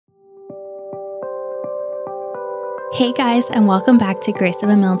Hey guys, and welcome back to Grace of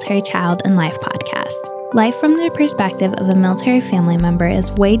a Military Child and Life podcast. Life from the perspective of a military family member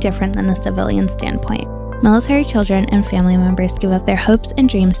is way different than a civilian standpoint. Military children and family members give up their hopes and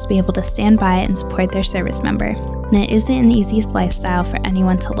dreams to be able to stand by and support their service member, and it isn't an easy lifestyle for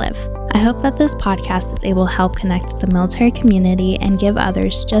anyone to live. I hope that this podcast is able to help connect the military community and give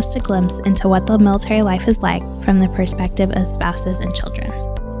others just a glimpse into what the military life is like from the perspective of spouses and children.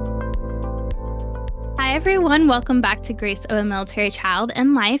 Hi everyone, welcome back to Grace of a Military Child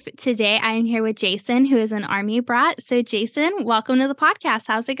and Life. Today I am here with Jason, who is an Army brat. So Jason, welcome to the podcast.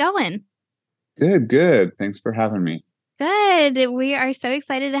 How's it going? Good. Thanks for having me. Good. We are so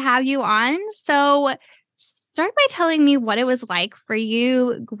excited to have you on. So start by telling me what it was like for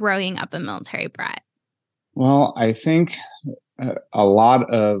you growing up a military brat. Well, I think a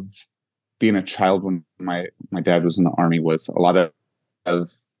lot of being a child when my dad was in the Army was a lot of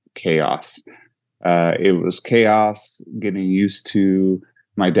chaos. It was chaos getting used to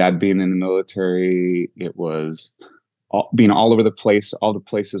my dad being in the military. It was being all over the place, all the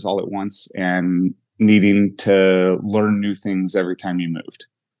places all at once, and needing to learn new things every time you moved.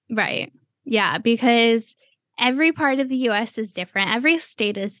 Right. Yeah, because every part of the U.S. is different. Every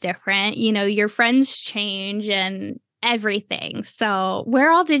state is different. You know, your friends change and everything. So where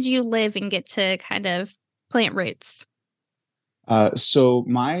all did you live and get to kind of plant roots? So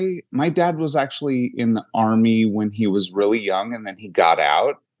my dad was actually in the Army when he was really young, and then he got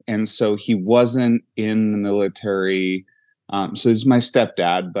out. And so he wasn't in the military. So he's my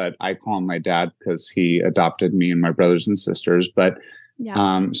stepdad, but I call him my dad because he adopted me and my brothers and sisters. But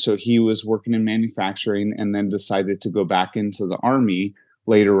so he was working in manufacturing and then decided to go back into the Army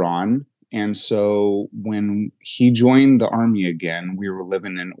later on. And so when he joined the Army again, we were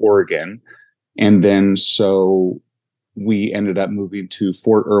living in Oregon. And then so we ended up moving to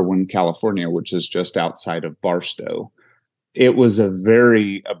Fort Irwin, California, which is just outside of Barstow. It was a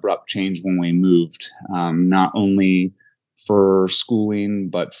very abrupt change when we moved, not only for schooling,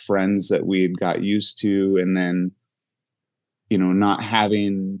 but friends that we had got used to. And then, you know, not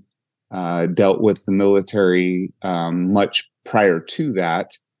having dealt with the military much prior to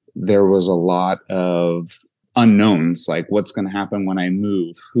that, there was a lot of unknowns, like what's going to happen when I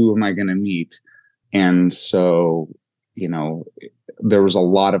move? Who am I going to meet? And so, you know, there was a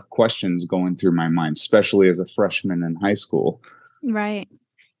lot of questions going through my mind, especially as a freshman in high school. Right.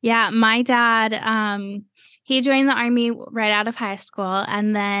 Yeah. My dad, he joined the Army right out of high school,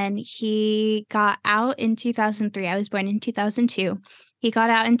 and then he got out in 2003. I was born in 2002. He got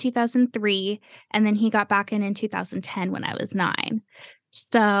out in 2003, and then he got back in 2010 when I was 9.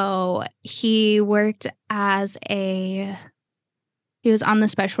 So he worked he was on the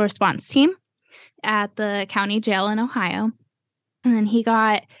special response team at the county jail in Ohio. And then he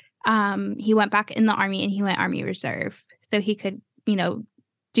went back in the Army, and he went Army Reserve so he could, you know,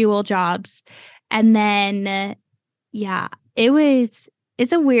 dual jobs. And then,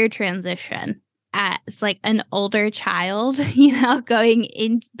 it's a weird transition as like an older child, you know,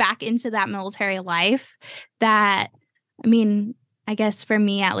 going back into that military life that, I mean, I guess for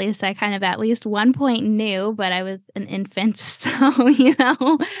me, at least, I kind of at least one point knew, but I was an infant. So, you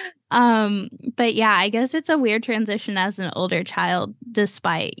know, but yeah, I guess it's a weird transition as an older child,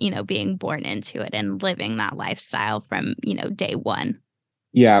 despite, you know, being born into it and living that lifestyle from, you know, day one.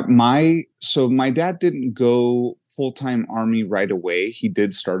 Yeah. My dad didn't go full-time Army right away. He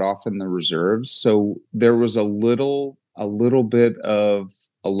did start off in the reserves. So there was a little bit of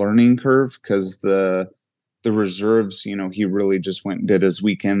a learning curve because the reserves, you know, he really just went and did his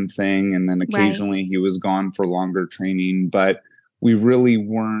weekend thing. And then occasionally he was gone for longer training, but we really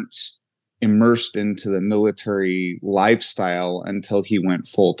weren't immersed into the military lifestyle until he went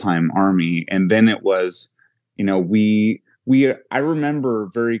full-time Army. And then it was, you know, I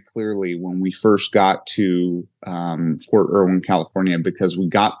remember very clearly when we first got to Fort Irwin, California, because we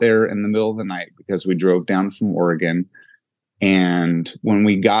got there in the middle of the night because we drove down from Oregon. And when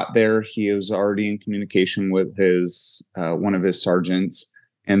we got there, he was already in communication with one of his sergeants,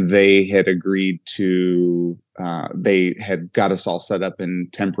 and they had agreed to, they had got us all set up in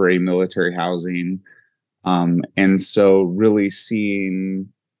temporary military housing. And so really seeing,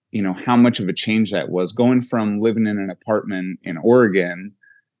 you know, how much of a change that was going from living in an apartment in Oregon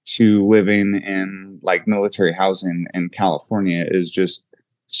to living in like military housing in California is just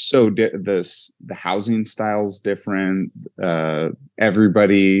so the housing style's different.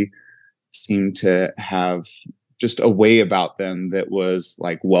 Everybody seemed to have just a way about them that was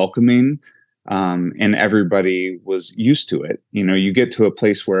like welcoming, and everybody was used to it. You know, you get to a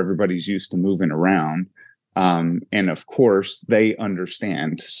place where everybody's used to moving around, And of course they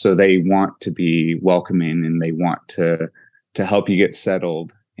understand. So they want to be welcoming and they want to help you get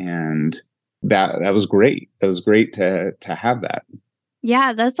settled. And that was great. It was great to have that.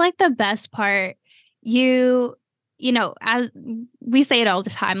 Yeah, that's like the best part. As we say it all the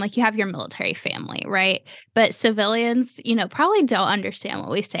time, like you have your military family, right? But civilians, probably don't understand what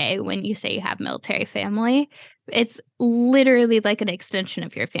we say when you say you have military family. It's literally like an extension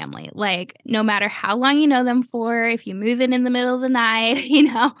of your family. Like no matter how long you know them for, if you move in the middle of the night,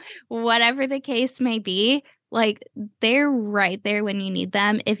 whatever the case may be, like they're right there when you need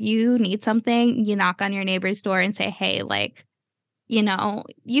them. If you need something, you knock on your neighbor's door and say, hey, like, you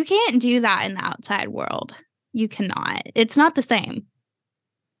can't do that in the outside world. You cannot. It's not the same.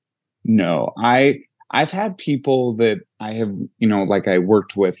 No, I've had people that I have, like I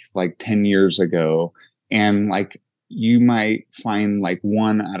worked with like 10 years ago, and like you might find like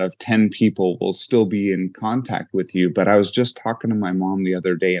 1 out of 10 people will still be in contact with you. But I was just talking to my mom the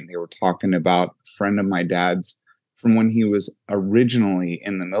other day, and they were talking about a friend of my dad's from when he was originally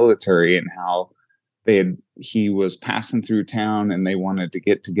in the military, and how he was passing through town and they wanted to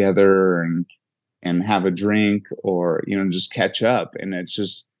get together and have a drink, or just catch up. And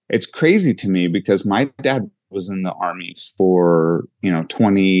it's crazy to me because my dad was in the Army for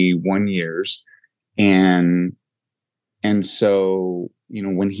 21 years, and so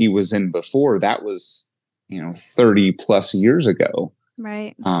when he was in before, that was 30 plus years ago.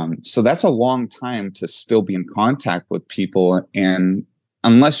 Right. So that's a long time to still be in contact with people, and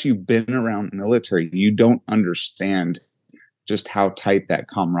unless you've been around the military, you don't understand just how tight that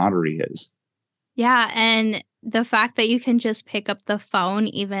camaraderie is. Yeah, and the fact that you can just pick up the phone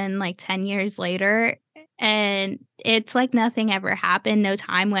even like 10 years later, and it's like nothing ever happened. No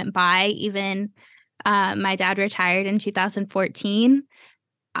time went by. Even my dad retired in 2014.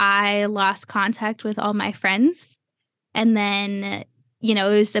 I lost contact with all my friends. And then, it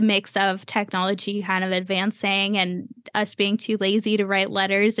was a mix of technology kind of advancing and us being too lazy to write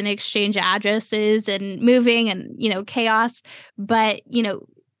letters and exchange addresses and moving and, chaos. But,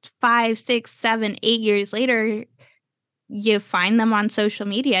 5, 6, 7, 8 years later, you find them on social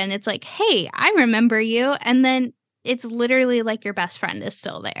media and it's like, hey, I remember you. And then it's literally like your best friend is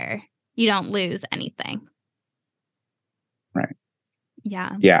still there. You don't lose anything. Right.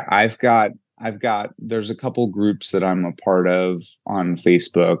 Yeah. Yeah. There's a couple groups that I'm a part of on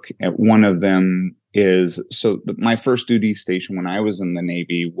Facebook. And one of them is, my first duty station when I was in the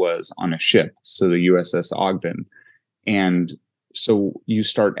Navy was on a ship. So the USS Ogden. And so you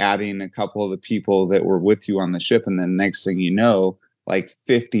start adding a couple of the people that were with you on the ship. And then next thing you know, like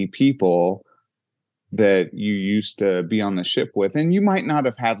 50 people that you used to be on the ship with, and you might not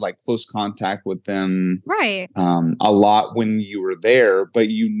have had like close contact with them right a lot when you were there, but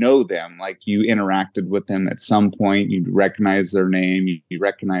them, like you interacted with them at some point, you recognize their name, you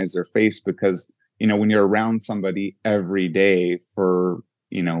recognize their face, because when you're around somebody every day for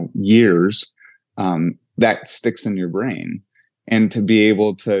years, that sticks in your brain. And to be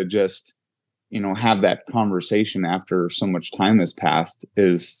able to just have that conversation after so much time has passed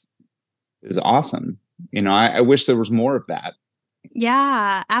is awesome. I wish there was more of that.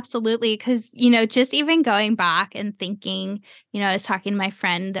 Yeah, absolutely. Because, just even going back and thinking, I was talking to my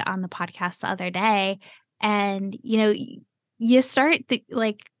friend on the podcast the other day, and, you start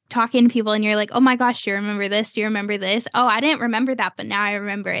talking to people and you're like, oh my gosh, do you remember this? Do you remember this? Oh, I didn't remember that, but now I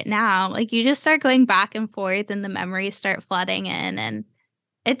remember it now. Like you just start going back and forth and the memories start flooding in, and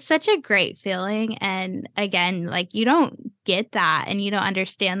it's such a great feeling. And again, like you don't get that and you don't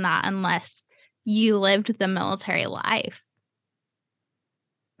understand that unless you lived the military life.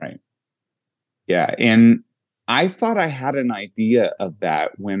 Right. Yeah. And I thought I had an idea of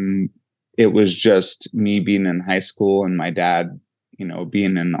that when it was just me being in high school and my dad,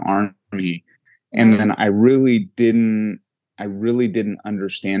 being in the Army. And then I really didn't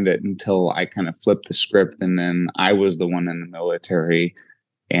understand it until I kind of flipped the script. And then I was the one in the military.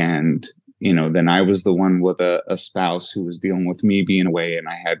 And, then I was the one with a spouse who was dealing with me being away. And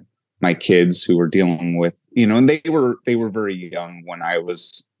I had my kids who were dealing with, and they were very young when I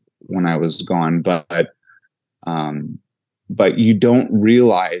was gone, but you don't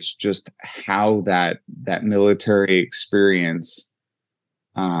realize just how that military experience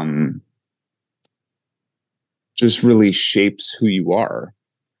just really shapes who you are.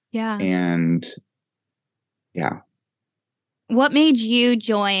 Yeah. And yeah. What made you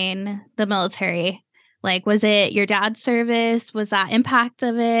join the military? Like, was it your dad's service? Was that impact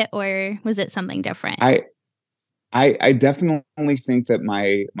of it, or was it something different? I definitely think that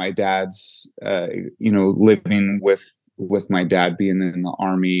my dad's living with with my dad being in the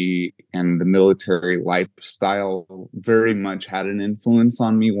Army and the military lifestyle very much had an influence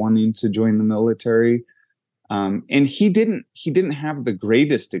on me wanting to join the military. And he didn't have the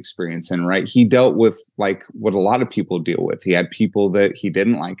greatest experience in, right? He dealt with like what a lot of people deal with. He had people that he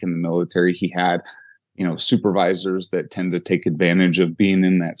didn't like in the military. He had, supervisors that tend to take advantage of being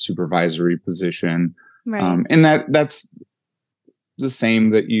in that supervisory position. Right. And that's the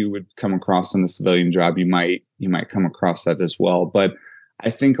same that you would come across in a civilian job. You might come across that as well. But I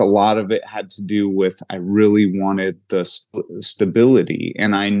think a lot of it had to do with, I really wanted the stability.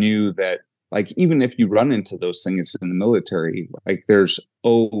 And I knew that, like, even if you run into those things in the military, like, there's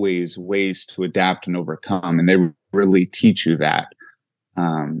always ways to adapt and overcome. And they really teach you that.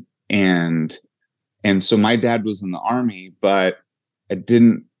 And so my dad was in the Army, but I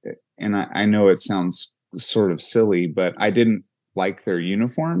didn't, and I know it sounds sort of silly, but I didn't like their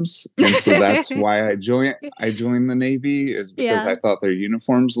uniforms. And so that's why I joined the Navy, is because I thought their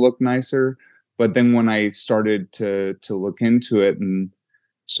uniforms looked nicer. But then when I started to look into it, and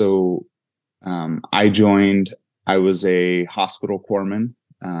so I joined, I was a hospital corpsman.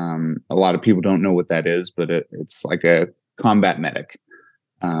 A lot of people don't know what that is, but it's like a combat medic.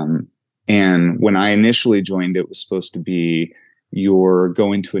 And when I initially joined, it was supposed to be, you're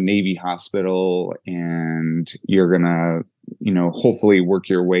going to a Navy hospital and you're going to, hopefully work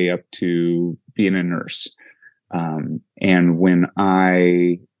your way up to being a nurse. And when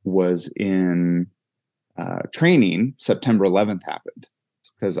I was in training, September 11th happened,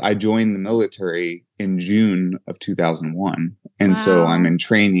 because I joined the military in June of 2001. And so I'm in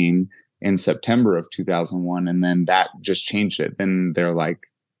training in September of 2001. And then that just changed it. Then they're like,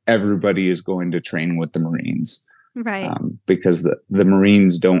 everybody is going to train with the Marines. Right. Because the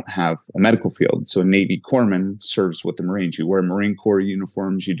Marines don't have a medical field. So a Navy corpsman serves with the Marines. You wear Marine Corps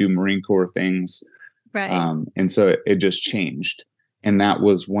uniforms, you do Marine Corps things. Right. And so it just changed. And that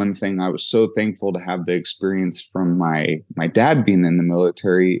was one thing I was so thankful to have the experience from my dad being in the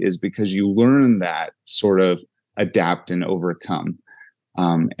military, is because you learn that sort of adapt and overcome.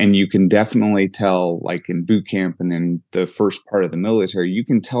 And you can definitely tell, like in boot camp and in the first part of the military, you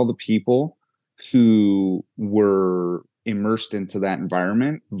can tell the people who were immersed into that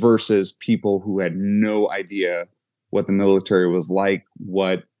environment versus people who had no idea what the military was like,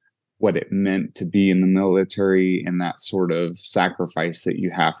 what it meant to be in the military, and that sort of sacrifice that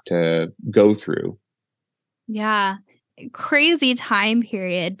you have to go through. Yeah. Crazy time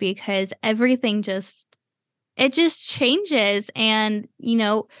period, because everything just changes. And,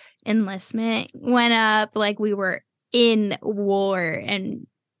 enlistment went up, like we were in war, and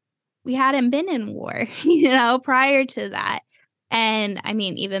we hadn't been in war, prior to that. And I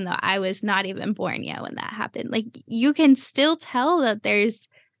mean, even though I was not even born yet when that happened, like, you can still tell that there's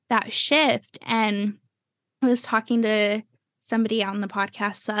that shift. And I was talking to somebody on the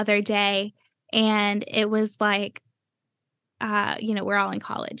podcast the other day, and it was like, we're all in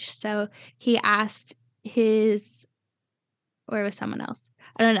college. So he asked or it was someone else,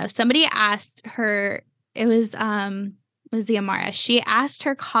 I don't know. Somebody asked her, it was Ziamara. She asked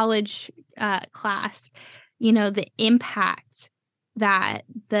her college class, the impact that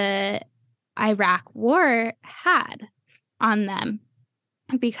the Iraq war had on them,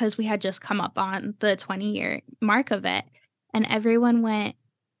 because we had just come up on the 20-year mark of it. And everyone went,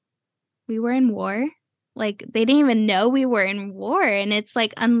 we were in war? Like, they didn't even know we were in war. And it's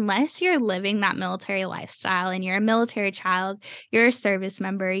like, unless you're living that military lifestyle and you're a military child, you're a service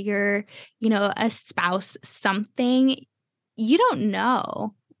member, you're, a spouse, something, you don't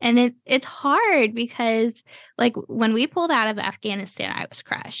know. And it's hard, because, like, when we pulled out of Afghanistan, I was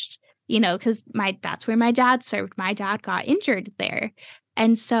crushed, because that's where my dad served. My dad got injured there.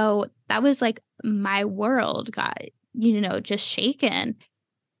 And so that was like, my world got, just shaken.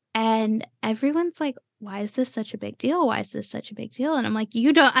 And everyone's like, why is this such a big deal? Why is this such a big deal? And I'm like,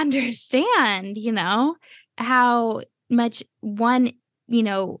 you don't understand, how much one,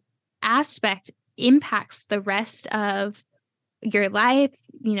 aspect impacts the rest of your life,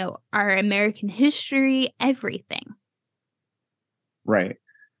 our American history, everything. Right.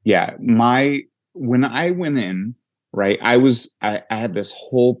 Yeah. When I went in, right, I had this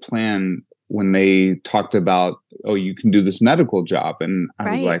whole plan when they talked about, oh, you can do this medical job. And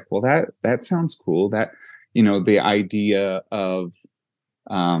I was like, well, that sounds cool. That, the idea of,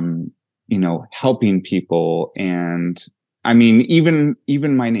 helping people. And I mean, even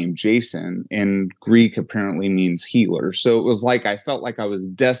my name, Jason, in Greek apparently means healer. So it was like, I felt like I was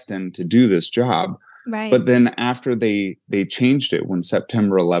destined to do this job. Right. But then after they changed it, when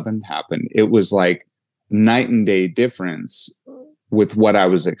September 11th happened, it was like night and day difference with what I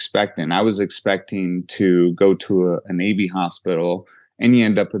was expecting. I was expecting to go to a Navy hospital, and you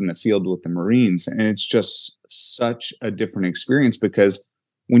end up in the field with the Marines. And it's just such a different experience, because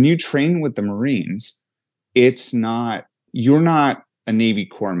when you train with the Marines, you're not a Navy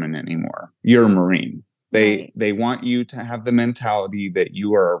corpsman anymore. You're a Marine. They want you to have the mentality that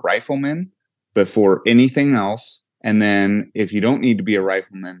you are a rifleman before anything else. And then if you don't need to be a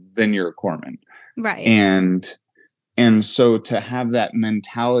rifleman, then you're a corpsman. Right. And so to have that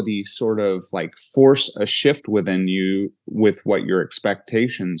mentality sort of like force a shift within you with what your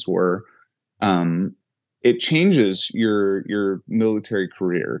expectations were, it changes your military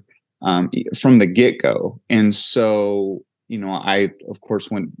career from the get-go. And so, I, of course,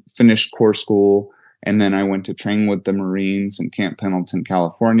 finished corps school, and then I went to train with the Marines in Camp Pendleton,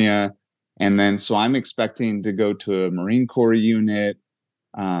 California. And then, so I'm expecting to go to a Marine Corps unit.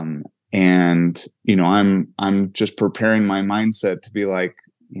 And, I'm just preparing my mindset to be like,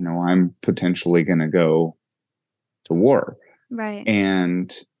 I'm potentially going to go to war. Right.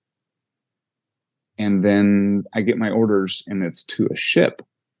 And then I get my orders, and it's to a ship.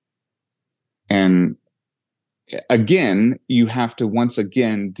 And again, you have to once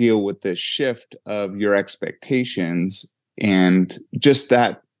again deal with this shift of your expectations. And just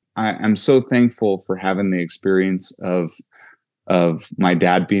that, I'm so thankful for having the experience of my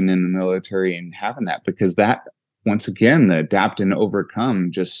dad being in the military and having that, because that, once again, the adapt and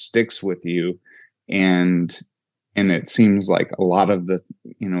overcome just sticks with you. And it seems like a lot of the,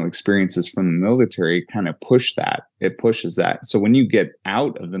 experiences from the military kind of pushes that. So when you get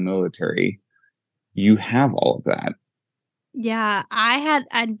out of the military, you have all of that. Yeah,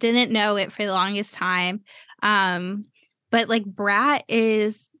 I didn't know it for the longest time. But like BRAT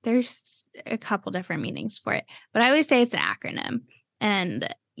there's a couple different meanings for it, but I always say it's an acronym,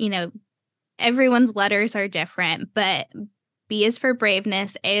 and, everyone's letters are different, but B is for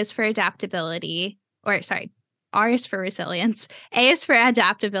braveness, A is for adaptability, R is for resilience, A is for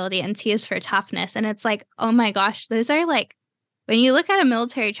adaptability, and T is for toughness. And it's like, oh my gosh, those are like, when you look at a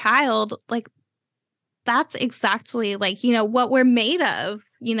military child, like, that's exactly like, what we're made of,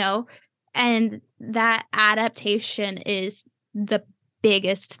 and that adaptation is the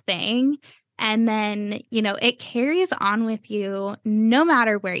biggest thing. And then, it carries on with you no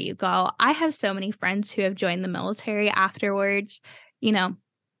matter where you go. I have so many friends who have joined the military afterwards.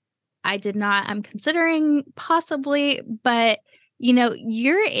 I did not. I'm considering possibly, but,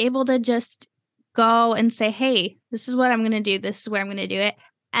 you're able to just go and say, hey, this is what I'm going to do. This is where I'm going to do it.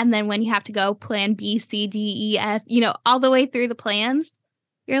 And then when you have to go plan B, C, D, E, F, all the way through the plans,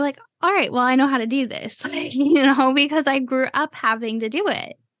 you're like, all right, well, I know how to do this, because I grew up having to do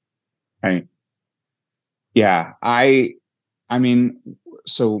it. Right. Yeah. I mean,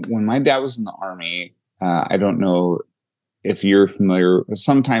 so when my dad was in the Army, I don't know if you're familiar.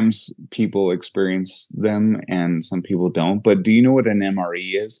 Sometimes people experience them and some people don't, but do you know what an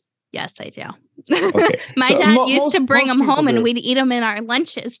MRE is? Yes, I do. Okay. My dad used to bring them home, and we'd eat them in our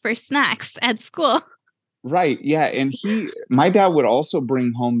lunches for snacks at school. Right. Yeah. And my dad would also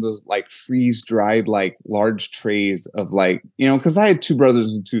bring home those like freeze dried, like large trays of like, because I had 2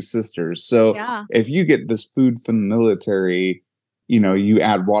 brothers and 2 sisters. So if you get this food from the military, you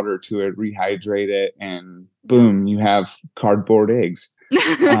add water to it, rehydrate it, and boom, you have cardboard eggs.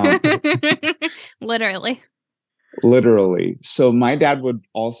 Literally. So my dad would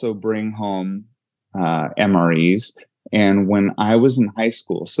also bring home MREs. And when I was in high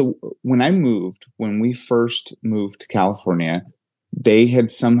school, so when we first moved to California, they had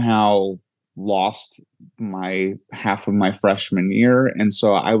somehow lost half of my freshman year. And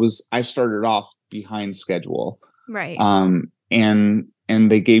so I started off behind schedule. Right. And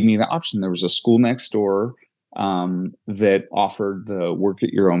they gave me the option. There was a school next door that offered the work at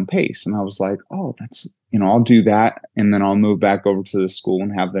your own pace. And I was like, oh, that's, I'll do that. And then I'll move back over to the school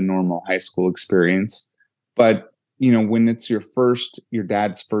and have the normal high school experience. But when it's your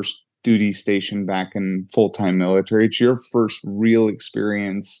dad's first duty station back in full-time military, it's your first real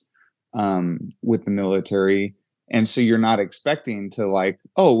experience with the military. And so you're not expecting to like,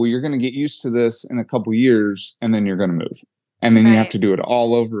 oh, well, you're going to get used to this in a couple years, and then you're going to move. And then you have to do it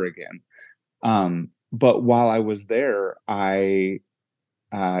all over again. But while I was there, in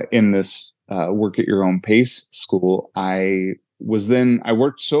this work at your own pace school, I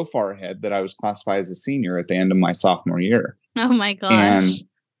worked so far ahead that I was classified as a senior at the end of my sophomore year. Oh my gosh.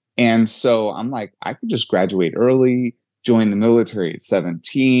 And so I'm like, I could just graduate early, join the military at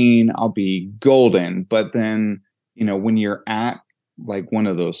 17. I'll be golden. But then, when you're at like one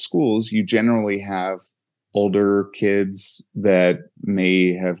of those schools, you generally have older kids that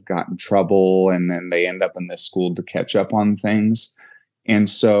may have gotten trouble, and then they end up in this school to catch up on things. And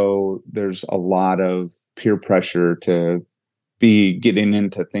so there's a lot of peer pressure to be getting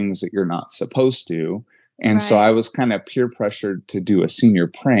into things that you're not supposed to. And so Right. I was kind of peer pressured to do a senior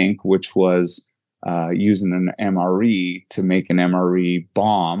prank, which was using an MRE to make an MRE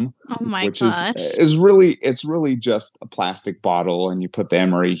bomb, Oh my which gosh. it's really just a plastic bottle, and you put the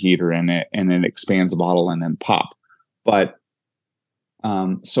MRE heater in it, and it expands the bottle and then pop. But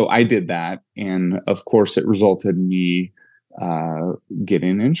so I did that, and of course, it resulted in me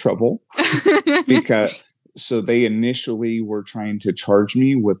getting in trouble because so they initially were trying to charge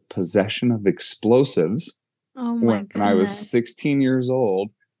me with possession of explosives Oh my when I was goodness. 16 years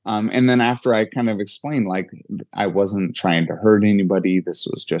old. And then after I kind of explained, like, I wasn't trying to hurt anybody, this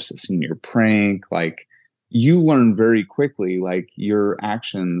was just a senior prank. Like, you learn very quickly, like, your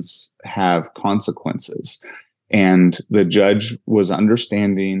actions have consequences. And the judge was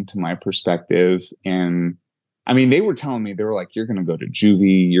understanding to my perspective. And I mean, they were telling me, they were like, you're going to go to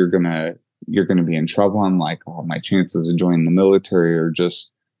juvie, you're going to be in trouble. I'm like, oh, my chances of joining the military are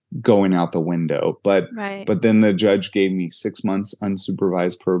just going out the window. Right. But then the judge gave me 6 months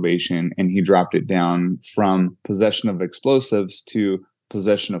unsupervised probation, and he dropped it down from possession of explosives to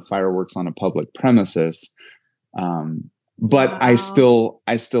possession of fireworks on a public premises. But Wow. I still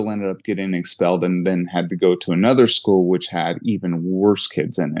ended up getting expelled, and then had to go to another school which had even worse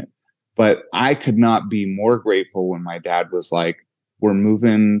kids in it. But I could not be more grateful when my dad was like, we're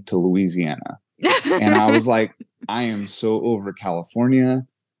moving to Louisiana. And I was like, I am so over California.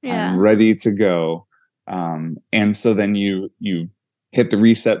 I'm Yeah. ready to go. And so then you hit the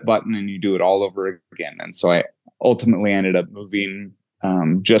reset button and you do it all over again. And so I ultimately ended up moving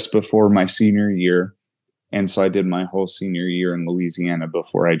just before my senior year. And so I did my whole senior year in Louisiana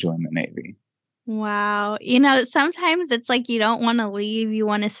before I joined the Navy. Wow. Sometimes it's like you don't want to leave, you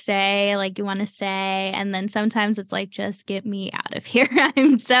want to stay, like you want to stay. And then sometimes it's like, just get me out of here.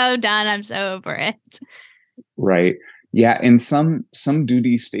 I'm so done. I'm so over it. Right. Yeah. And some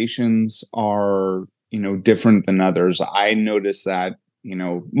duty stations are, different than others. I noticed that,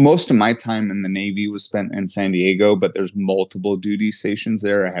 most of my time in the Navy was spent in San Diego, but there's multiple duty stations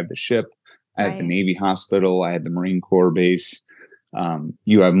there. I had the ship, I had the Right. Navy hospital, I had the Marine Corps base.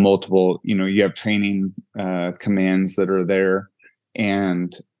 You have multiple, you have training commands that are there.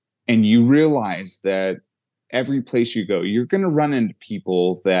 And you realize that every place you go, you're going to run into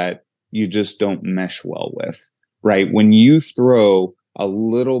people that you just don't mesh well with, right? When you throw a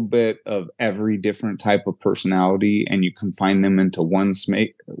little bit of every different type of personality and you confine them into one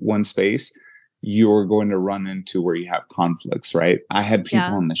space, you're going to run into where you have conflicts, right? I had people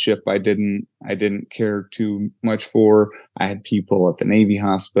Yeah. on the ship I didn't care too much for. I had people at the Navy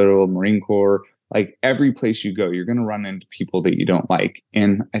hospital, Marine Corps. Like, every place you go, you're going to run into people that you don't like.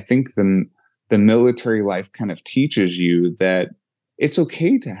 And I think the military life kind of teaches you that it's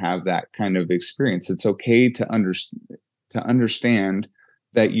okay to have that kind of experience. It's okay to understand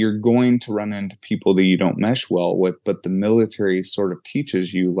that you're going to run into people that you don't mesh well with, but the military sort of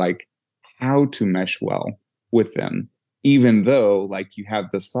teaches you, like, how to mesh well with them, even though, like, you have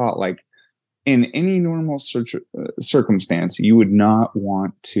this thought, like, in any normal circumstance, you would not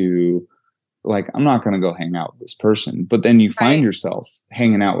want to, like, I'm not going to go hang out with this person. But then you find Right. yourself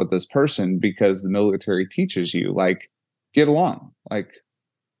hanging out with this person because the military teaches you, like, get along, like,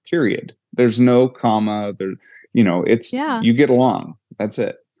 period. There's no comma there. It's, Yeah. you get along. That's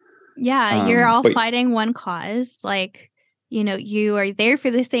it. Yeah. You're all But fighting one cause. Like, you are there for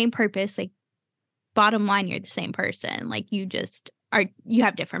the same purpose. Like, bottom line, you're the same person. Like, you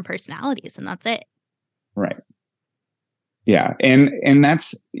have different personalities, and that's it. right. Yeah. And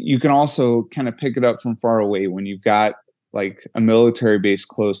that's, you can also kind of pick it up from far away when you've got, like, a military base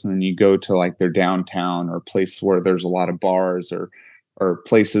close, and then you go to, like, their downtown or place where there's a lot of bars, or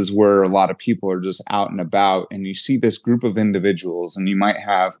places where a lot of people are just out and about, and you see this group of individuals, and you might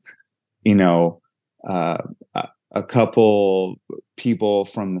have, you know, uh, a couple people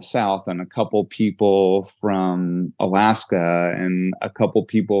from the South, and a couple people from Alaska, and a couple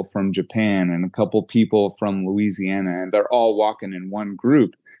people from Japan, and a couple people from Louisiana, and they're all walking in one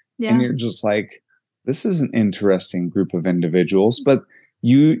group. And Yeah. you're just like, this is an interesting group of individuals. But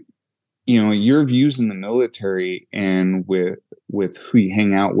your views in the military, and with who you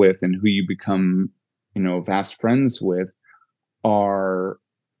hang out with and who you become, vast friends with, are,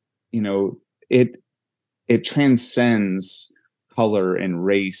 you know, it transcends color and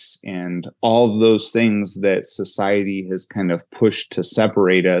race and all those things that society has kind of pushed to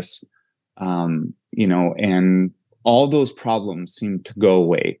separate us. And all those problems seem to go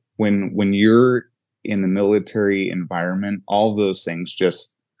away when you're in the military environment. All those things,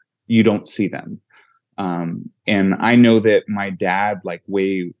 just, you don't see them. And I know that my dad, like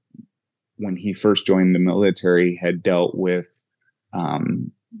way when he first joined the military, had dealt with,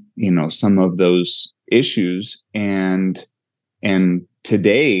 some of those issues. And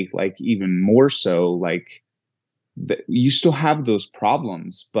today, like even more so, like you still have those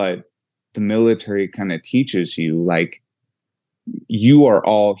problems, but the military kind of teaches you, like, you are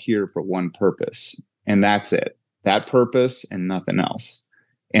all here for one purpose, and that's it. That purpose and nothing else.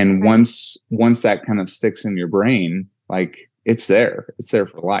 And Right. once that kind of sticks in your brain, like it's there. It's there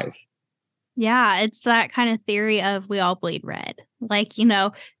for life. Yeah, it's that kind of theory of we all bleed red. Like,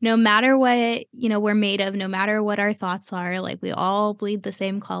 no matter what, we're made of, no matter what our thoughts are, like we all bleed the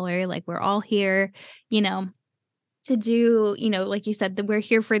same color. Like we're all here, you know, to do, like you said, that we're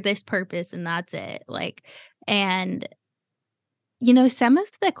here for this purpose and that's it. Like, and some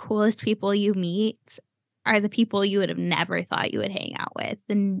of the coolest people you meet are the people you would have never thought you would hang out with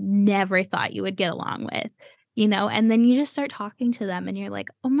and never thought you would get along with, and then you just start talking to them and you're like,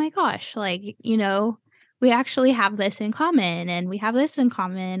 "Oh my gosh, like, we actually have this in common and we have this in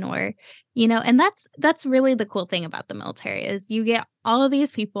common," or, and that's really the cool thing about the military is you get all of these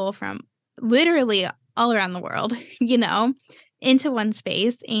people from literally all around the world, into one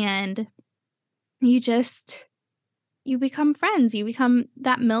space and you just you become friends, you become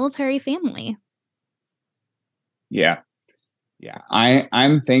that military family. Yeah. Yeah.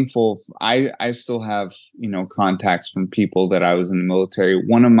 I'm thankful. I still have, contacts from people that I was in the military.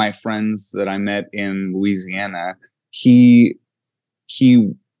 One of my friends that I met in Louisiana, he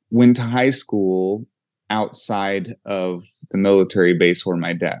he went to high school outside of the military base where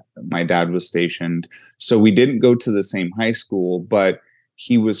my dad was stationed. So we didn't go to the same high school, but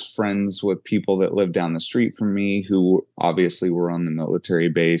he was friends with people that lived down the street from me who obviously were on the military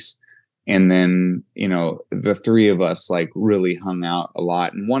base. And then, the three of us like really hung out a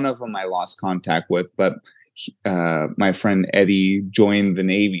lot. And one of them I lost contact with, but my friend Eddie joined the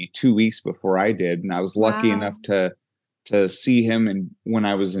Navy 2 weeks before I did. And I was lucky Wow. enough to see him. And when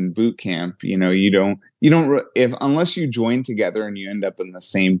I was in boot camp, you don't if unless you join together and you end up in the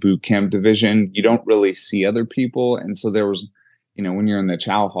same boot camp division, you don't really see other people. And so there was, when you're in the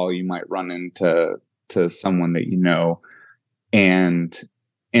chow hall, you might run into someone that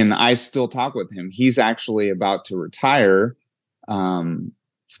and I still talk with him. He's actually about to retire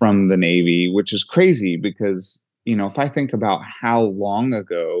from the Navy, which is crazy because, if I think about how long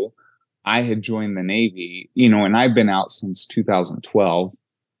ago I had joined the Navy, and I've been out since 2012.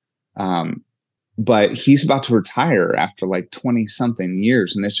 But he's about to retire after like 20 something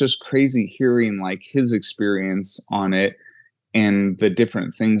years. And it's just crazy hearing like his experience on it and the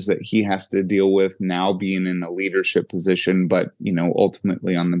different things that he has to deal with now being in a leadership position, but,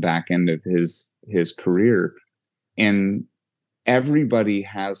 ultimately on the back end of his career. And everybody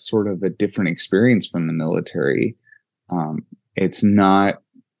has sort of a different experience from the military. It's not,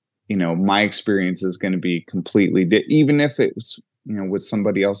 my experience is going to be completely even if it's, with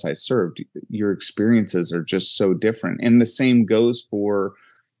somebody else I served, your experiences are just so different. And the same goes for,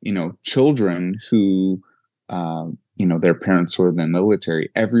 children who, their parents were in the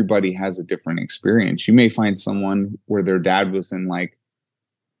military. Everybody has a different experience. You may find someone where their dad was in like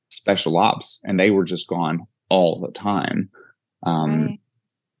special ops and they were just gone all the time. Right.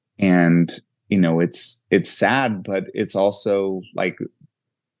 And, it's sad, but it's also like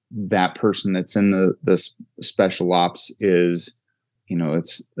that person that's in the special ops is,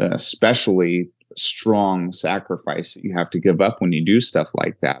 it's especially strong sacrifice that you have to give up when you do stuff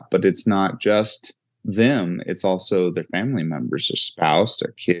like that. But it's not just them, it's also their family members, their spouse,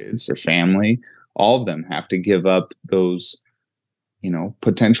 their kids, their family. All of them have to give up those,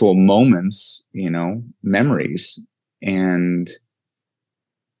 potential moments, memories. And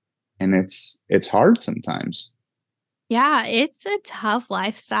it's hard sometimes. Yeah, it's a tough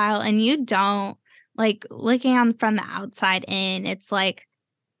lifestyle and you don't like looking on from the outside in, it's like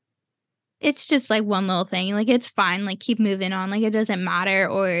it's just like one little thing. Like it's fine, like keep moving on, like it doesn't matter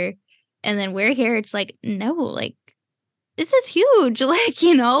or and then we're here, it's like, no, like this is huge. Like,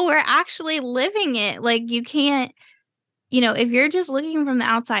 we're actually living it. Like you can't, if you're just looking from the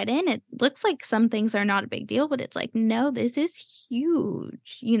outside in, it looks like some things are not a big deal, but it's like, no, this is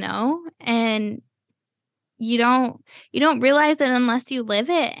huge, and you don't realize it unless you live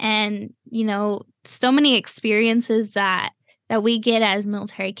it and so many experiences that we get as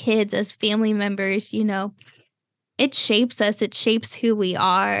military kids as family members, it shapes us, it shapes who we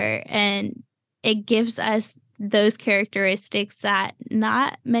are and it gives us those characteristics that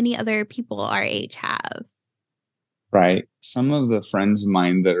not many other people our age have. Right. Some of the friends of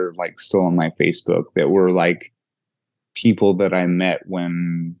mine that are like still on my Facebook that were like people that I met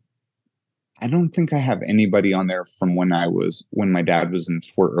when I don't think I have anybody on there from when my dad was in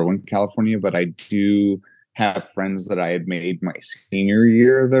Fort Irwin, California, but I do have friends that I had made my senior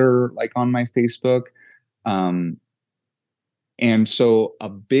year that are like on my Facebook. Um, and so a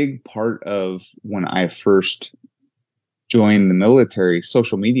big part of when I first joined the military,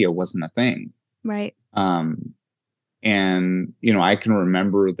 social media wasn't a thing. Right. And, I can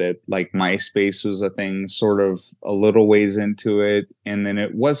remember that like MySpace was a thing sort of a little ways into it. And then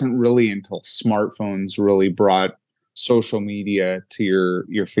it wasn't really until smartphones really brought social media to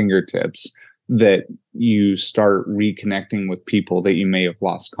your fingertips that you start reconnecting with people that you may have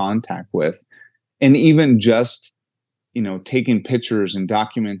lost contact with. And even just, taking pictures and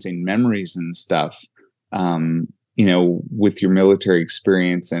documenting memories and stuff, with your military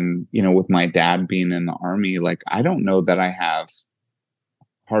experience and, with my dad being in the Army, like, I don't know that I have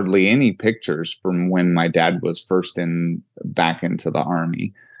hardly any pictures from when my dad was first back into the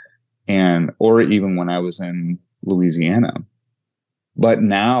Army or even when I was in Louisiana. But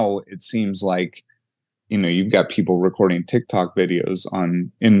now it seems like, you've got people recording TikTok videos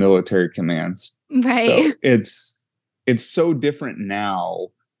in military commands. Right. So it's so different now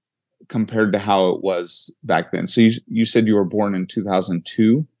compared to how it was back then. So you said you were born in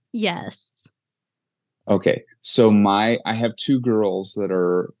 2002? Yes. Okay. So I have two girls that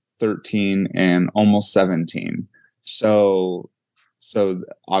are 13 and almost 17. So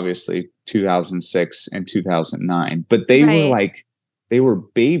obviously 2006 and 2009, but they were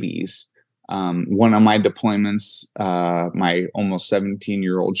babies. One of my deployments, my almost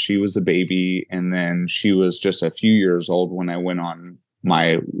 17-year-old, she was a baby. And then she was just a few years old when I went on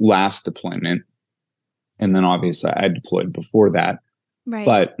my last deployment. And then obviously I deployed before that. Right.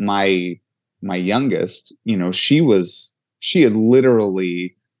 But my youngest, she had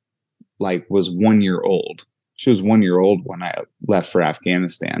literally was 1 year old. She was 1 year old when I left for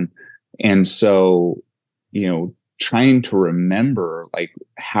Afghanistan. And so, trying to remember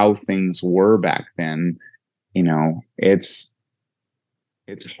how things were back then, it's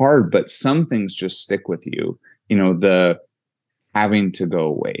hard, but some things just stick with you, the having to go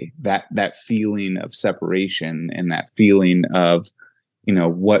away, that feeling of separation and that feeling of,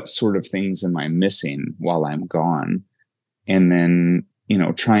 what sort of things am I missing while I'm gone? And then,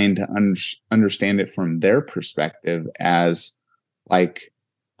 trying to understand it from their perspective as I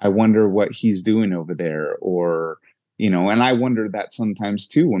wonder what he's doing over there, or, and I wonder that sometimes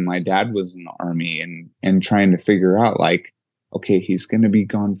too, when my dad was in the Army and trying to figure out okay, he's going to be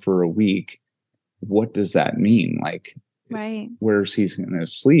gone for a week. What does that mean? Right. Where's he going to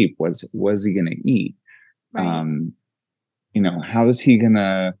sleep? Was he going to eat? Right. How is he going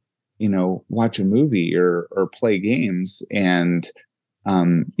to, watch a movie or play games? And,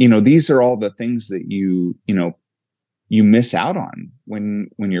 these are all the things that you miss out on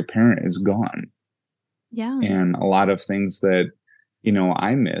when your parent is gone. Yeah. And a lot of things that,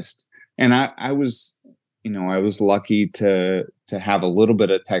 I missed. And I was lucky to have a little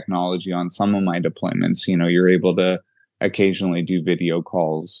bit of technology on some of my deployments. You're able to occasionally do video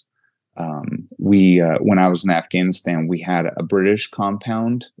calls. When I was in Afghanistan, we had a British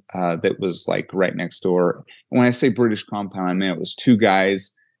compound that was right next door. When I say British compound, I mean it was two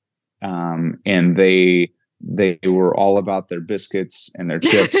guys, and they were all about their biscuits and their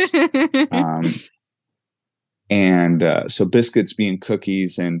chips. So biscuits being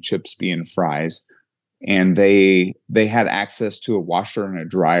cookies and chips being fries. And they had access to a washer and a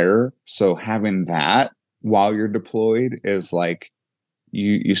dryer. So having that while you're deployed is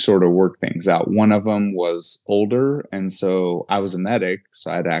you sort of work things out. One of them was older, and so I was a medic,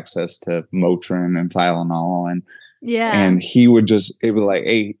 so I had access to Motrin and Tylenol, and he would it was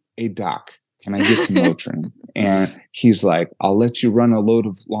hey doc, can I get some Motrin? And he's like, I'll let you run a load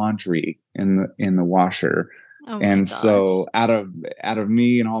of laundry in the washer. Oh and so out of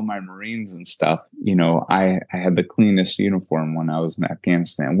me and all my Marines and stuff, I had the cleanest uniform when I was in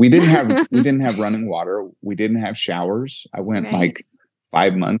Afghanistan. We didn't have running water. We didn't have showers. I went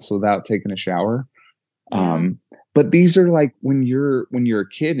 5 months without taking a shower. Yeah. But these are when you're a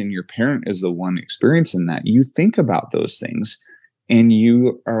kid and your parent is the one experiencing that, you think about those things and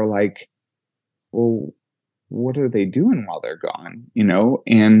you are well, what are they doing while they're gone?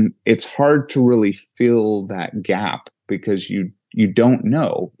 And it's hard to really fill that gap because you don't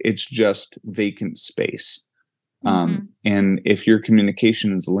know. It's just vacant space. Mm-hmm. And if your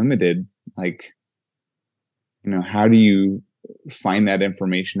communication is limited, how do you find that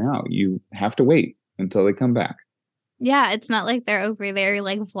information out? You have to wait until they come back. Yeah, it's not like they're over there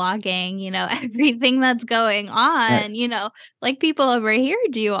vlogging, everything that's going on, Right. like people over here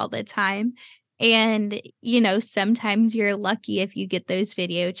do all the time. And, sometimes you're lucky if you get those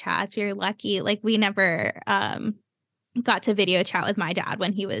video chats. You're lucky. Like, we never got to video chat with my dad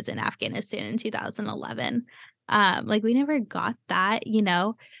when he was in Afghanistan in 2011. Like, we never got that,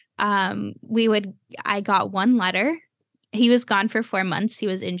 I got one letter. He was gone for 4 months. He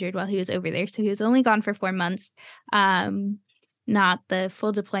was injured while he was over there. So he was only gone for 4 months, not the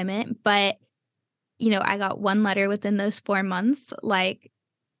full deployment. But, I got one letter within those 4 months. Like,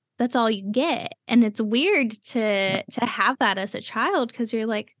 that's all you get. And it's weird to have that as a child, because you're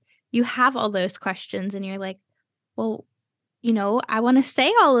like, you have all those questions and you're like, well, I want to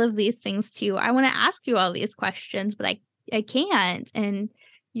say all of these things to you. I want to ask you all these questions, but I can't. And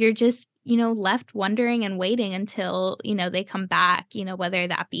you're just, left wondering and waiting until, they come back, whether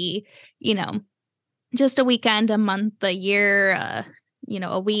that be, just a weekend, a month, a year,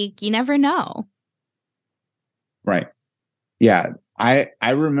 a week. You never know. Right. Yeah. I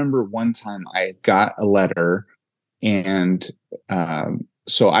remember one time I got a letter, and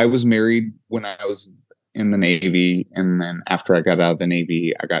so I was married when I was in the Navy, and then after I got out of the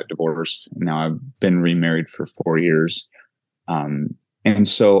Navy, I got divorced. Now I've been remarried for 4 years, and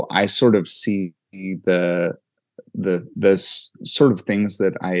so I sort of see the sort of things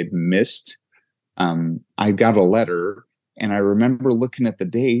that I had missed. I got a letter, and I remember looking at the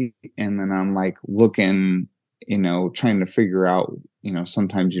date, and then I'm like looking, trying to figure out,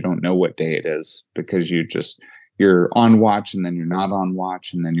 sometimes you don't know what day it is, because you're on watch, and then you're not on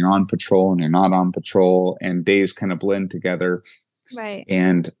watch, and then you're on patrol and you're not on patrol, and days kind of blend together. Right.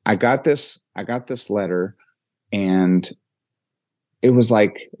 And I got this letter, and it was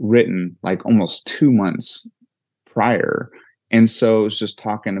like written like almost 2 months prior. And so it was just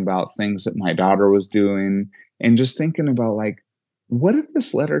talking about things that my daughter was doing, and just thinking about, like, what if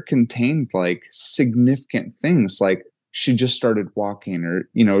this letter contained like significant things, like she just started walking, or,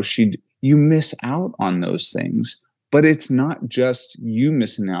 you miss out on those things. But it's not just you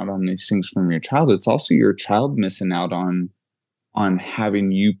missing out on these things from your child. It's also your child missing out on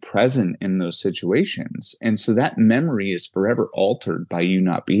having you present in those situations. And so that memory is forever altered by you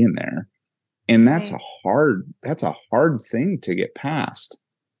not being there. And that's a hard thing to get past.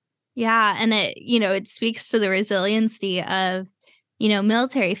 Yeah. And it speaks to the resiliency of,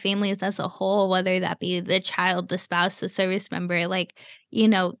 military families as a whole, whether that be the child, the spouse, the service member, like,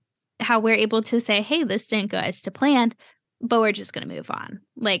 how we're able to say, hey, this didn't go as to planned, but we're just going to move on.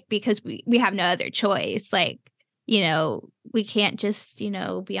 Like, because we have no other choice. Like, we can't just, be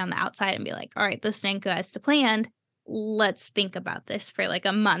on the outside and be like, all right, this didn't go as to planned. Let's think about this for like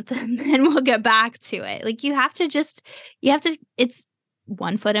a month and then we'll get back to it. Like, it's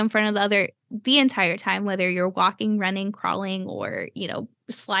one foot in front of the other the entire time, whether you're walking, running, crawling, or,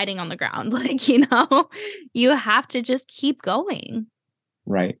 sliding on the ground. Like, you have to just keep going.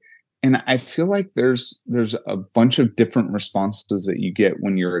 Right. And I feel like there's a bunch of different responses that you get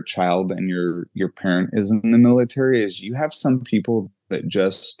when you're a child and your parent is in the military. Is you have some people that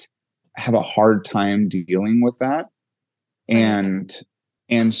just have a hard time dealing with that. And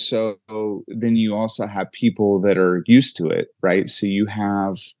so then you also have people that are used to it, right? So you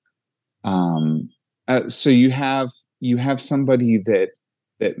have you have somebody that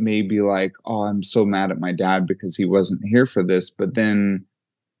may be like, oh, I'm so mad at my dad because he wasn't here for this. But then,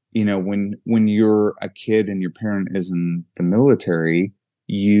 when you're a kid and your parent is in the military,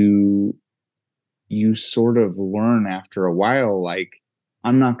 you sort of learn after a while, like,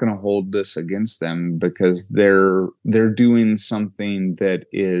 I'm not going to hold this against them because they're doing something that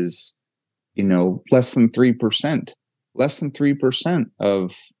is, less than 3%. Less than 3%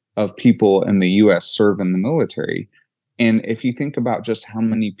 of people in the US serve in the military. And if you think about just how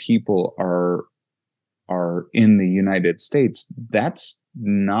many people are in the United States, that's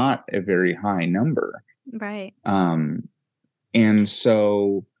not a very high number. Right. And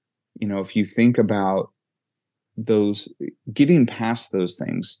so, if you think about those, getting past those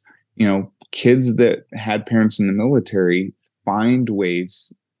things, kids that had parents in the military find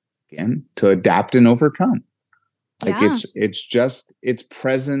ways, again, to adapt and overcome. Like, it's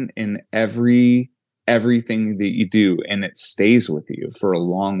present in everything that you do, and it stays with you for a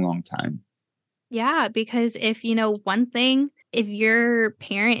long, long time. Yeah, because if, one thing, if your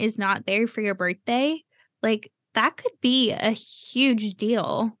parent is not there for your birthday, like, that could be a huge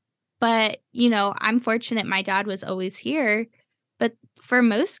deal. But, I'm fortunate my dad was always here. But for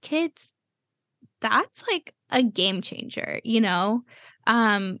most kids, that's like a game changer,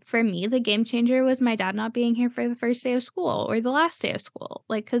 For me, the game changer was my dad not being here for the first day of school or the last day of school,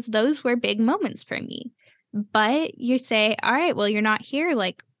 like, because those were big moments for me. But you say, all right, well, you're not here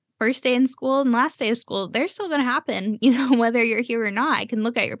like first day in school and last day of school, they're still going to happen, whether you're here or not. I can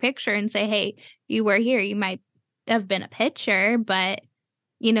look at your picture and say, hey, you were here. You might have been a pitcher, but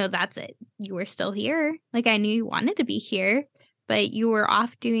that's it. You were still here. Like, I knew you wanted to be here, but you were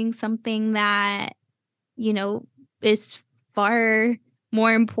off doing something that, is far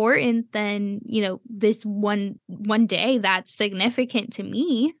more important than, this one day that's significant to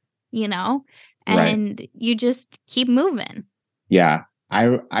me, and Right. you just keep moving. Yeah.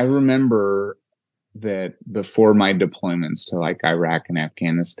 I remember that before my deployments to like Iraq and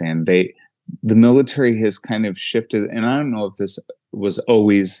Afghanistan, the military has kind of shifted, and I don't know if this was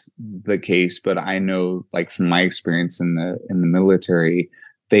always the case, but I know, like, from my experience in the military,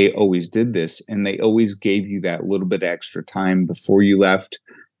 they always did this, and they always gave you that little bit of extra time before you left,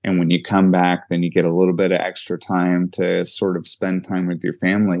 and when you come back, then you get a little bit of extra time to sort of spend time with your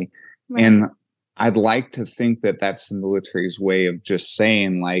family. Right. And I'd like to think that that's the military's way of just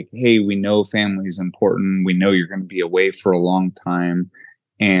saying, like, hey, we know family is important. We know you're going to be away for a long time,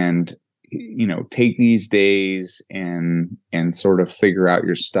 and take these days and sort of figure out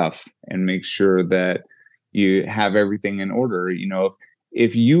your stuff and make sure that you have everything in order.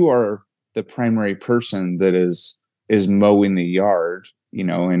 If you are the primary person that is mowing the yard,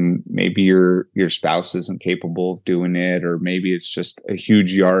 and maybe your spouse isn't capable of doing it, or maybe it's just a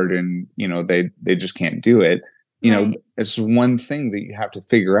huge yard and they just can't do it. Right. It's one thing that you have to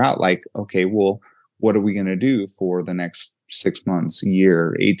figure out, like, okay, well, what are we going to do for the next 6 months, a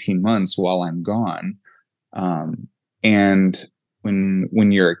year, 18 months while I'm gone? And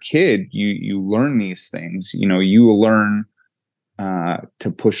when you're a kid, you learn these things. You will learn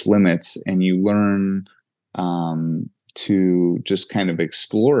to push limits, and you learn to just kind of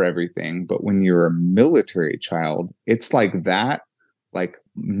explore everything. But when you're a military child, it's like that, like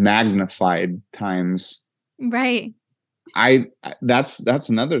magnified times. Right. That's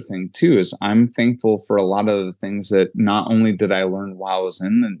another thing too, is I'm thankful for a lot of the things that not only did I learn while I was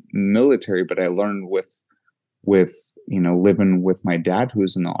in the military, but I learned with living with my dad, who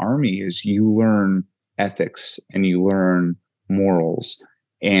was in the Army. Is you learn ethics and you learn morals,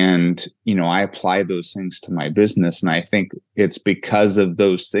 and I apply those things to my business, and I think it's because of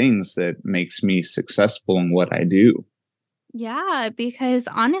those things that makes me successful in what I do. Yeah, because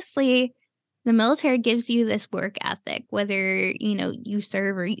honestly, the military gives you this work ethic, whether, you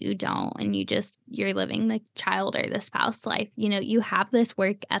serve or you don't, and you're living the child or the spouse life. You have this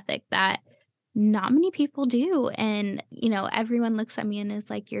work ethic that not many people do. And, everyone looks at me and is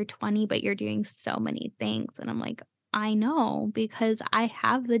like, you're 20, but you're doing so many things. And I'm like, I know, because I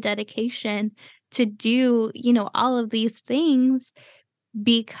have the dedication to do, all of these things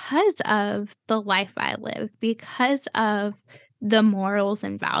because of the life I live, because of the morals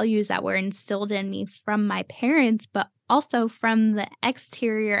and values that were instilled in me from my parents, but also from the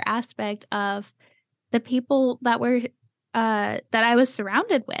exterior aspect of the people that I was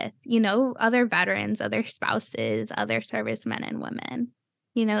surrounded with, other veterans, other spouses, other servicemen and women.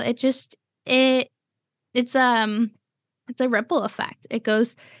 It just it's a ripple effect. It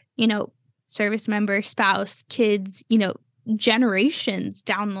goes, service member, spouse, kids, generations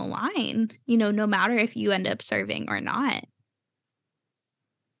down the line, no matter if you end up serving or not.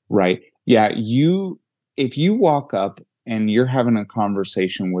 Right. Yeah. If you walk up and you're having a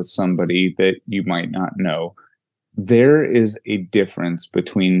conversation with somebody that you might not know, there is a difference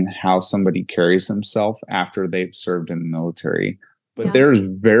between how somebody carries themselves after they've served in the military. But Yeah. there's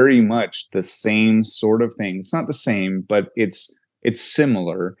very much the same sort of thing. It's not the same, but it's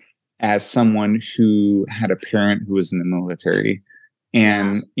similar, as someone who had a parent who was in the military.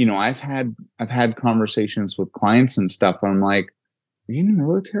 And, I've had conversations with clients and stuff, and I'm like, are you in the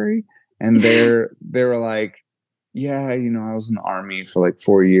military? And they were like, yeah, I was in the Army for like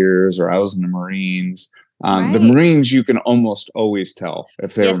 4 years, or I was in the Marines. The Right. Marines, you can almost always tell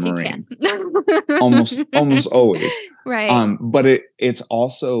if they're Yes, a you Marine. can. almost always. Right. But it's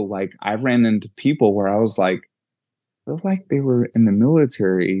also like, I ran into people where I was like, feel like they were in the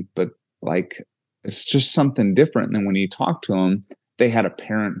military, but like, it's just something different than when you talk to them. They had a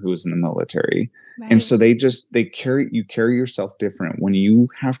parent who was in the military. Right. And so you carry yourself different when you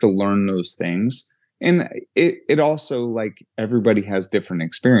have to learn those things. And it also, like, everybody has different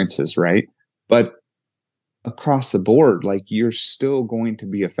experiences, right? But across the board, like, you're still going to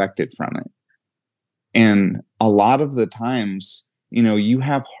be affected from it. And a lot of the times, you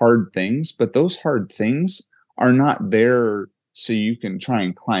have hard things, but those hard things are not there so you can try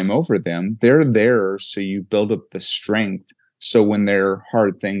and climb over them. They're there so you build up the strength. So when there are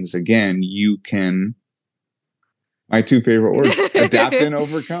hard things again, you can, my two favorite words, adapt and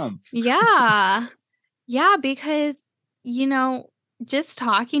overcome. Yeah. Yeah, because, just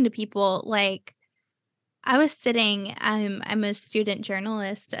talking to people, like, I was sitting, I'm a student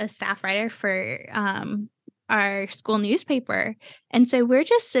journalist, a staff writer for, our school newspaper, and so we're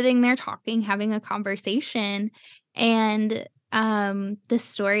just sitting there talking, having a conversation, and, the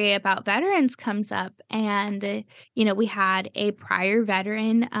story about veterans comes up, and, we had a prior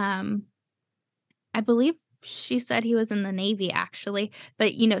veteran, I believe she said he was in the Navy actually,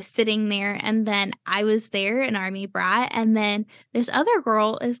 but, sitting there, and then I was there, an Army brat, and then this other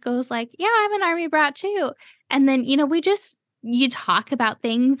girl goes like, "Yeah, I'm an Army brat too." And then, you talk about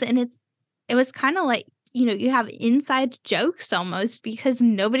things, and it was kinda like, you have inside jokes almost because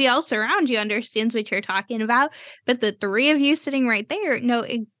nobody else around you understands what you're talking about, but the 3 of you sitting right there know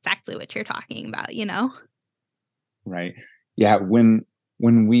exactly what you're talking about, you know? Right. Yeah. When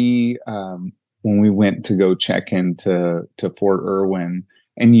we went to go check into Fort Irwin,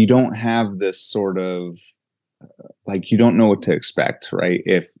 and you don't have this sort of like, you don't know what to expect, right?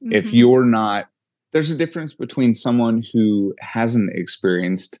 If Mhm. you're not, there's a difference between someone who hasn't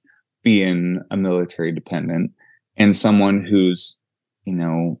experienced being a military dependent and someone who's, you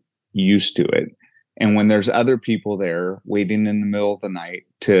know, used to it. And when there's other people there waiting in the middle of the night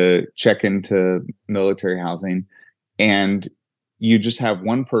to check into military housing, and you just have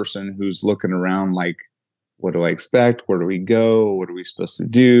one person who's looking around like, what do I expect? Where do we go? What are we supposed to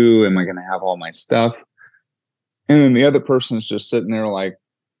do? Am I going to have all my stuff? And then the other person is just sitting there like,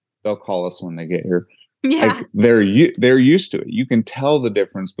 they'll call us when they get here. Yeah. Like they're used to it. You can tell the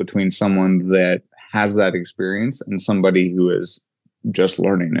difference between someone that has that experience and somebody who is just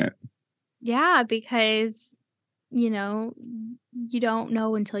learning it. Yeah, because, you know, you don't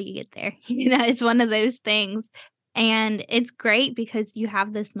know until you get there. It's one of those things. And it's great because you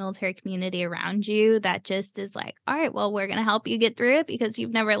have this military community around you that just is like, all right, well, we're going to help you get through it because you've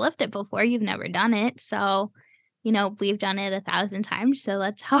never lived it before. You've never done it. So, we've done it 1,000 times. So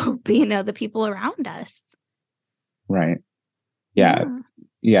let's help, the people around us. Right. Yeah.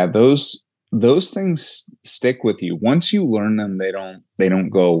 Yeah. Yeah. Those things stick with you. Once you learn them, they don't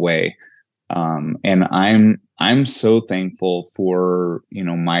go away. And I'm so thankful for,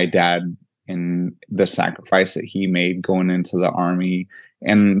 my dad and the sacrifice that he made going into the Army.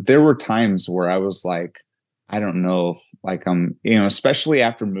 And there were times where I was like, I don't know if like especially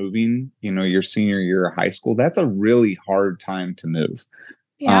after moving, your senior year of high school, that's a really hard time to move.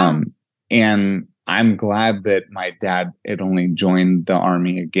 Yeah. And I'm glad that my dad had only joined the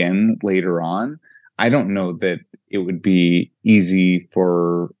Army again later on. I don't know that it would be easy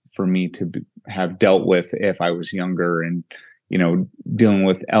for me to have dealt with if I was younger and dealing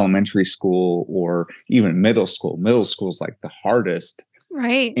with elementary school or even middle school. Middle school is like the hardest,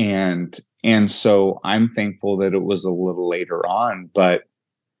 Right. and so I'm thankful that it was a little later on, but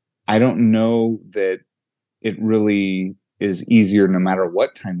I don't know that it really is easier no matter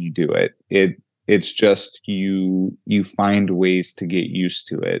what time you do it. It's just you find ways to get used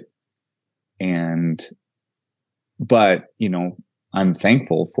to it. And but I'm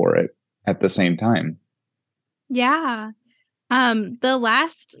thankful for it at the same time. Yeah. The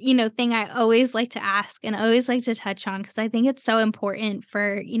last, thing I always like to ask and always like to touch on, because I think it's so important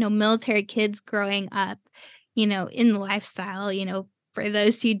for, military kids growing up, in the lifestyle, for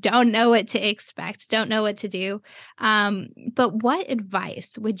those who don't know what to expect, don't know what to do. But what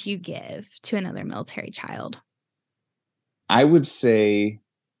advice would you give to another military child? I would say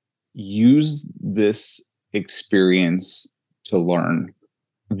use this experience to learn.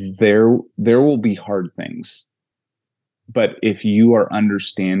 There will be hard things, but if you are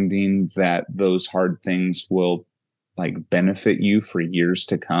understanding that those hard things will like benefit you for years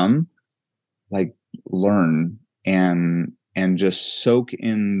to come, like learn and just soak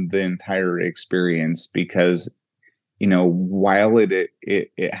in the entire experience, because while it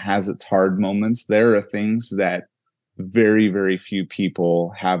has its hard moments, there are things that very, very few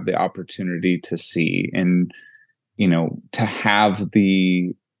people have the opportunity to see, and to have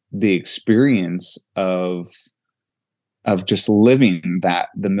the experience of just living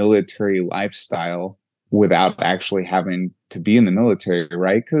the military lifestyle without actually having to be in the military,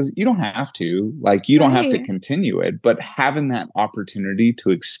 right? Because you don't have to, like, you don't have to Right. continue it, but having that opportunity to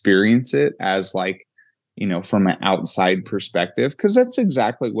experience it as like, from an outside perspective, because that's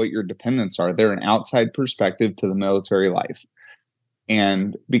exactly what your dependents are. They're an outside perspective to the military life.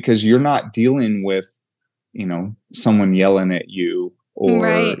 And because you're not dealing with, someone yelling at you or,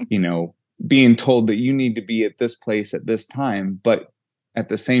 Right. being told that you need to be at this place at this time, but at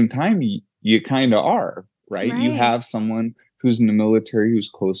the same time, you kind of are, right? You Right. have someone who's in the military who's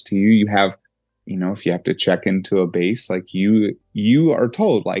close to you. You have, if you have to check into a base, like you are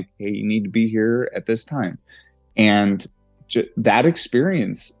told like, hey, you need to be here at this time. And that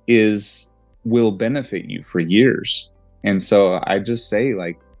experience will benefit you for years. And so I just say,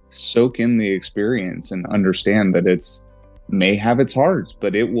 like, soak in the experience and understand that may have its hearts,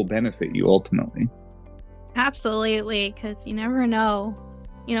 but it will benefit you ultimately. Absolutely, because you never know,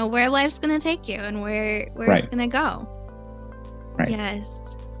 where life's going to take you and where Right. it's going to go. Right.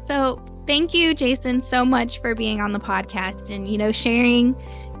 Yes. So thank you, Jason, so much for being on the podcast and, sharing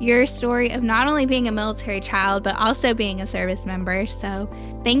your story of not only being a military child, but also being a service member. So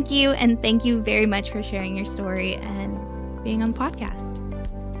thank you. And thank you very much for sharing your story and being on the podcast.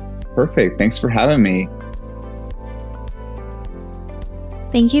 Perfect. Thanks for having me.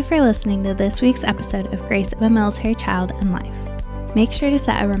 Thank you for listening to this week's episode of Grace of a Military Child and Life. Make sure to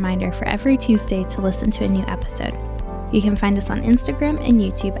set a reminder for every Tuesday to listen to a new episode. You can find us on Instagram and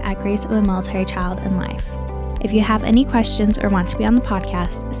YouTube at Grace of a Military Child and Life. If you have any questions or want to be on the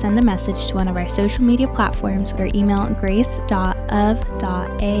podcast, send a message to one of our social media platforms or email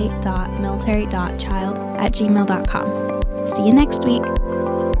grace.of.a.military.child@gmail.com. See you next week.